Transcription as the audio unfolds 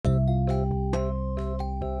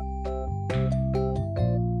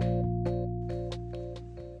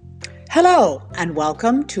Hello, and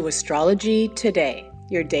welcome to Astrology Today,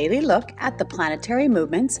 your daily look at the planetary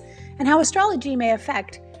movements and how astrology may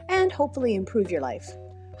affect and hopefully improve your life.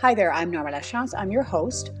 Hi there, I'm Norma Lachance. I'm your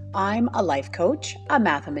host. I'm a life coach, a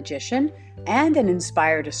mathemagician, and an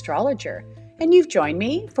inspired astrologer. And you've joined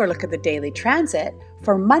me for a look at the daily transit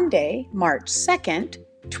for Monday, March 2nd,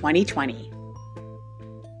 2020.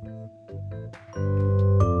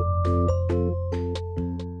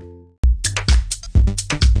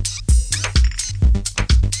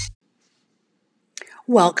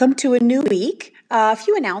 Welcome to a new week. A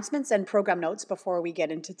few announcements and program notes before we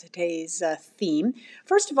get into today's theme.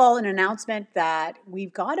 First of all, an announcement that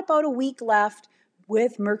we've got about a week left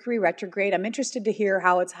with Mercury retrograde. I'm interested to hear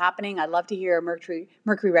how it's happening. I'd love to hear a Mercury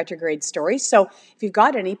retrograde stories. So if you've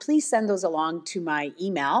got any, please send those along to my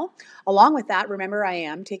email. Along with that, remember I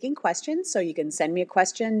am taking questions, so you can send me a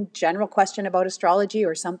question, general question about astrology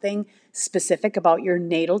or something specific about your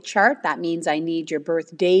natal chart. That means I need your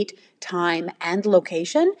birth date, time, and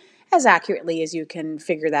location as accurately as you can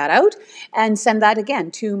figure that out. And send that again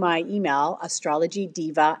to my email,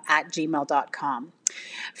 astrologydiva@gmail.com.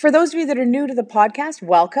 For those of you that are new to the podcast,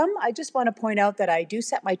 welcome. I just want to point out that I do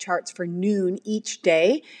set my charts for noon each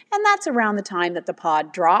day, and that's around the time that the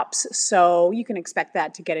pod drops. So you can expect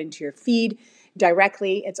that to get into your feed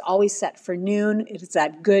directly. It's always set for noon. It's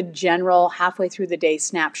that good general halfway through the day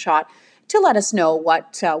snapshot to let us know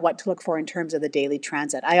what to look for in terms of the daily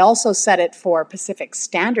transit. I also set it for Pacific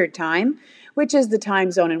Standard Time, which is the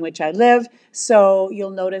time zone in which I live. So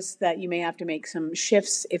you'll notice that you may have to make some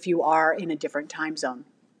shifts if you are in a different time zone.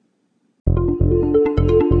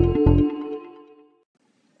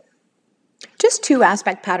 Just two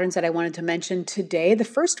aspect patterns that I wanted to mention today. The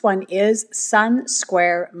first one is Sun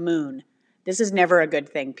square Moon. This is never a good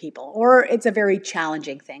thing, people, or it's a very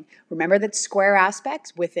challenging thing. Remember that square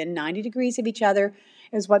aspects within 90 degrees of each other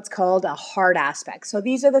is what's called a hard aspect. So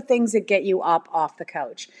these are the things that get you up off the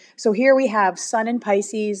couch. So here we have Sun in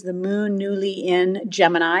Pisces, the Moon newly in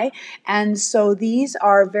Gemini. And so these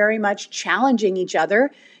are very much challenging each other,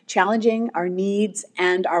 challenging our needs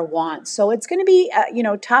and our wants. So it's going to be,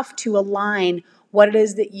 tough to align what it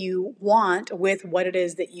is that you want with what it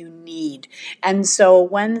is that you need. And so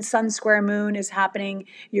when Sun square Moon is happening,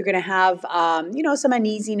 you're going to have, some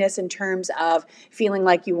uneasiness in terms of feeling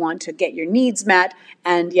like you want to get your needs met,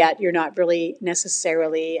 and yet you're not really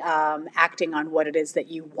necessarily acting on what it is that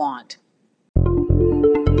you want.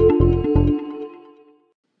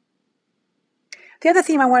 The other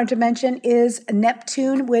theme I wanted to mention is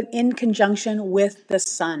Neptune in conjunction with the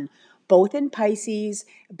Sun. Both in Pisces,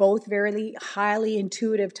 both very highly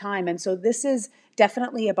intuitive time. And so this is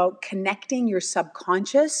definitely about connecting your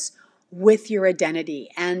subconscious with your identity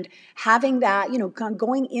and having that,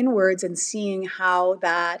 going inwards and seeing how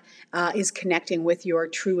that is connecting with your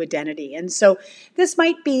true identity. And so this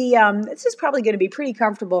might be, this is probably going to be pretty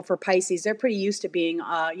comfortable for Pisces. They're pretty used to being,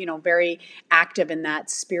 very active in that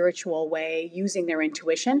spiritual way, using their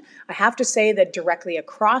intuition. I have to say that directly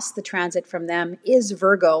across the transit from them is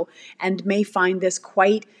Virgo, and may find this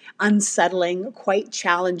quite unsettling, quite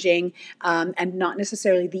challenging, and not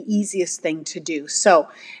necessarily the easiest thing to do. So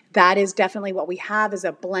that is definitely what we have, is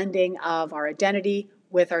a blending of our identity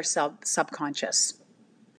with our subconscious.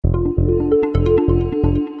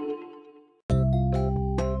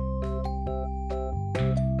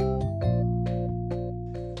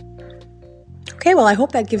 Okay, well, I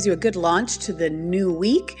hope that gives you a good launch to the new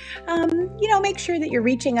week. Make sure that you're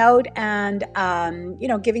reaching out and,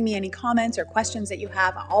 giving me any comments or questions that you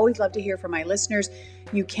have. I always love to hear from my listeners.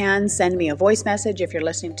 You can send me a voice message if you're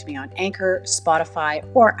listening to me on Anchor, Spotify,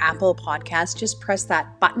 or Apple Podcasts. Just press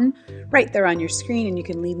that button right there on your screen and you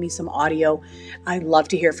can leave me some audio. I love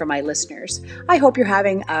to hear from my listeners. I hope you're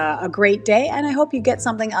having a great day, and I hope you get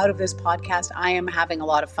something out of this podcast. I am having a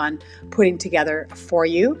lot of fun putting together for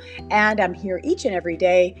you, and I'm here each and every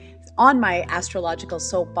day on my astrological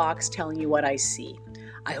soapbox telling you what I see.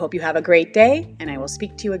 I hope you have a great day, and I will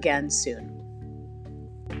speak to you again soon.